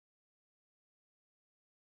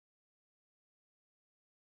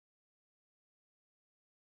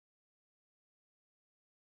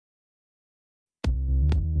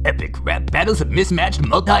Epic rap battles of Mismatched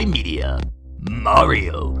Multimedia.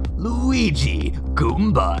 Mario, Luigi,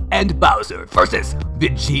 Goomba, and Bowser versus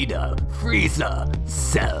Vegeta, Frieza,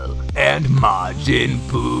 Cell, and Majin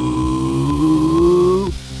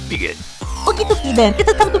Buu. Begin. Okie dokie then,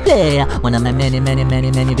 it's time to play one of my many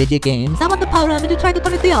video games. I want the power armor to try to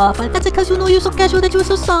turn it off. That's because you know you're so casual that you're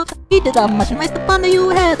so soft. You did how much nice the fun that you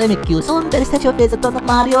had. I make you so embarrassed that your face is on the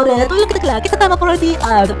Mario Red. Oh, look at the clock, it's time for the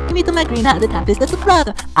hour. Give me to my green hat, the top is little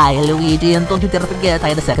brother. I, Luigi, and don't you dare forget, I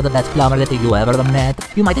had the second best plumber that you ever met.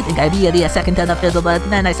 You might think I'd be the second tenor fiddle, but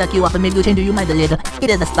then I suck you up and maybe you change your mind a little. It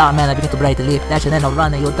is the star man, I begin to brightly flash, and then I'll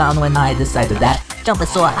run you down when I decide to that. Jumping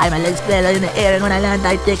so high, my legs flail in the air, and when I land,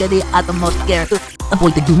 I take the utmost care.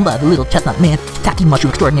 Avoid the Goomba, the little chestnut man, tacky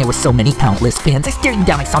mushroom extraordinaire with so many countless fans. I stare you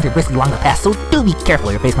down, I saunter briskly along the path, so do be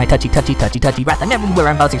careful or face my touchy wrath. I'm everywhere,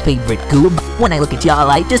 I'm Bowser's favorite goob. When I look at y'all,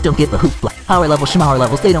 I just don't get the hoopla. Power levels, schmower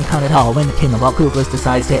levels, they don't count at all when the king of all Koopas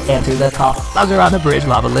decides to answer the call. Bowser on the bridge,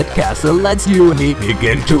 lava lit castle, let's you and me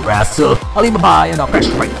begin to wrestle. I'll leave a bye and I'll crash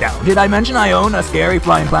right down. Did I mention I own a scary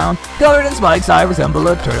flying clown? Covered in spikes, I resemble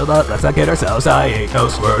a turtle, but let's not kid ourselves, I ain't no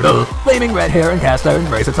Squirtle. Flaming red hair and cast iron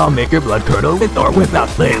bracelets, I'll make your blood curdle with or without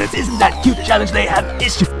playlets. Isn't that cute? The challenge they have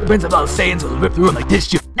issue. The Prince of all Saiyans will rip through them like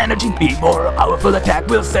tissue. Energy be more a powerful attack.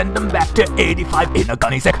 We'll send them back to 85 in a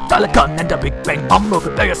gunny sec. Solid gun and a big bang combo.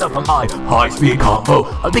 Prepare yourself for my high-speed combo.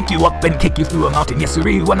 I'll pick you up and kick you through a mountain. Yes,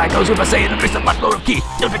 sirree. When I go Super Saiyan, embrace a much lower key.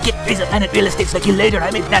 Don't forget, Frieza planet real estate like you later. I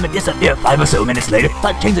make damage disappear 5 or so minutes later.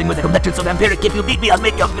 But changing with a complexion so vampiric. If you beat me, I'll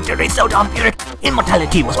make your victory so vampiric.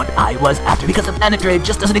 Immortality was what I was after, because the planetary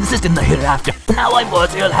just doesn't exist in the hereafter. Now I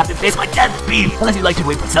was, you'll have to face my death beam. Unless you'd like to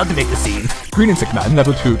wait for Cell to make the scene. Green and Sick Man,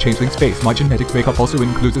 level 2, changeling space. My genetic makeup also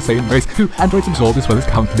includes a Saiyan race. 2 androids absorbed as well as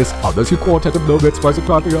countless others. You quartet of low-bits, twice a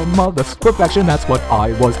cry for your mother's perfection. That's what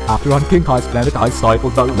I was after on King Kai's planet. I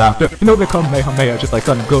stifled the laughter. You know they come Kamehameha just like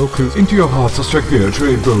Son Goku's. Into your heart, so strike fear,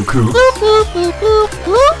 trade Goku.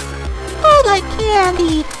 Oh, like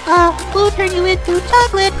candy. We'll turn you into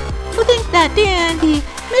chocolate. Who thinks that dandy?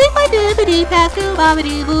 Make my dippity pass to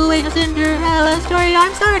bobbity boo. Ain't no Cinderella story,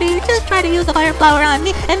 I'm sorry. Just try to use a fire flower on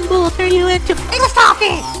me and we'll turn you into English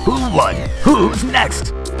toffee. Who won? Who's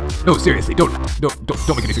next? No, seriously, don't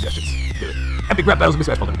make any suggestions. Epic rap battles,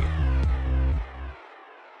 Mismatched Multimedia.